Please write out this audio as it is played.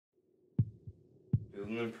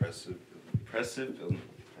Build an impressive,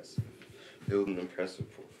 build an impressive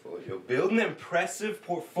portfolio. Build an impressive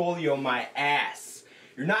portfolio, my ass.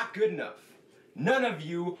 You're not good enough. None of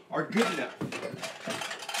you are good enough.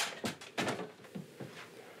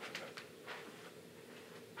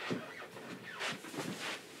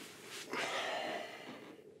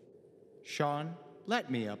 Sean, let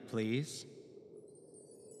me up, please.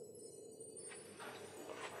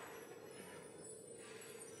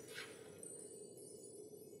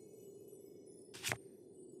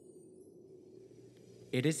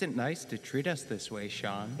 It isn't nice to treat us this way,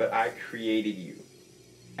 Sean. But I created you.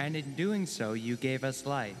 And in doing so, you gave us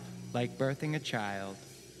life, like birthing a child.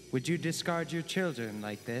 Would you discard your children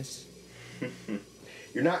like this?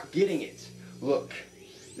 You're not getting it. Look,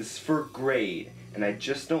 this is for a grade, and I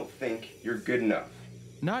just don't think you're good enough.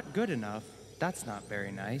 Not good enough? That's not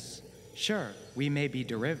very nice. Sure, we may be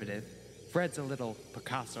derivative. Fred's a little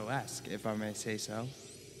Picasso-esque, if I may say so.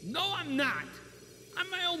 No, I'm not. I'm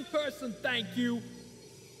my own person, thank you.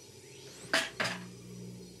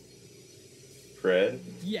 Fred?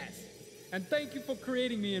 Yes, and thank you for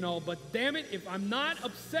creating me and all, but damn it, if I'm not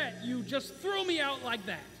upset, you just threw me out like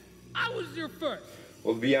that. I was your first.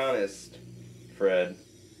 Well, to be honest, Fred,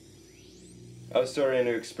 I was sort of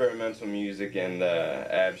into experimental music and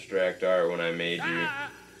abstract art when I made you.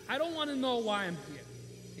 I don't want to know why I'm here.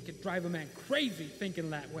 It could drive a man crazy thinking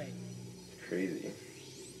that way. Crazy?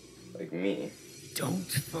 Like me?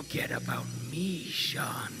 Don't forget about me,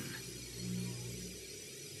 Sean.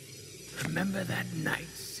 Remember that night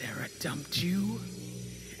Sarah dumped you?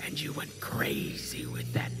 And you went crazy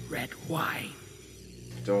with that red wine?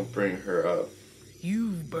 Don't bring her up.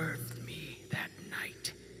 You birthed me that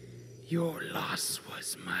night. Your loss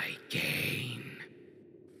was my gain.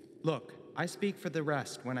 Look, I speak for the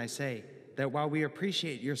rest when I say that while we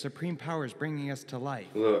appreciate your supreme powers bringing us to life...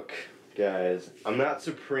 Look, guys, I'm not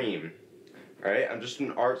supreme, alright? I'm just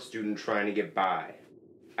an art student trying to get by.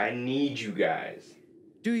 I need you guys.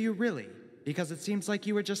 Do you really? Because it seems like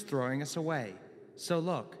you were just throwing us away. So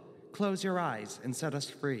look, close your eyes and set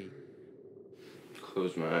us free.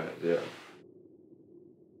 Close my eyes, yeah.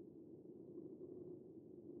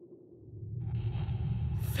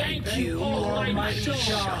 Thank you, Almighty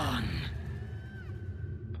Sean.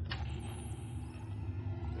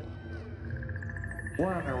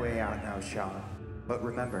 We're on our way out now, Sean. But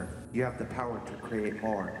remember, you have the power to create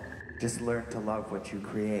more. Just learn to love what you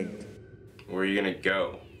create. Where are you gonna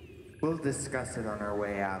go? We'll discuss it on our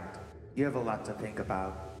way out. You have a lot to think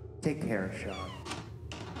about. Take care, Sean.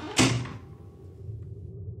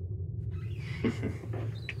 Oh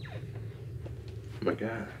my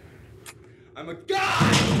god. I'm a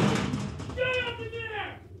god! Get up in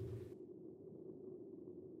there!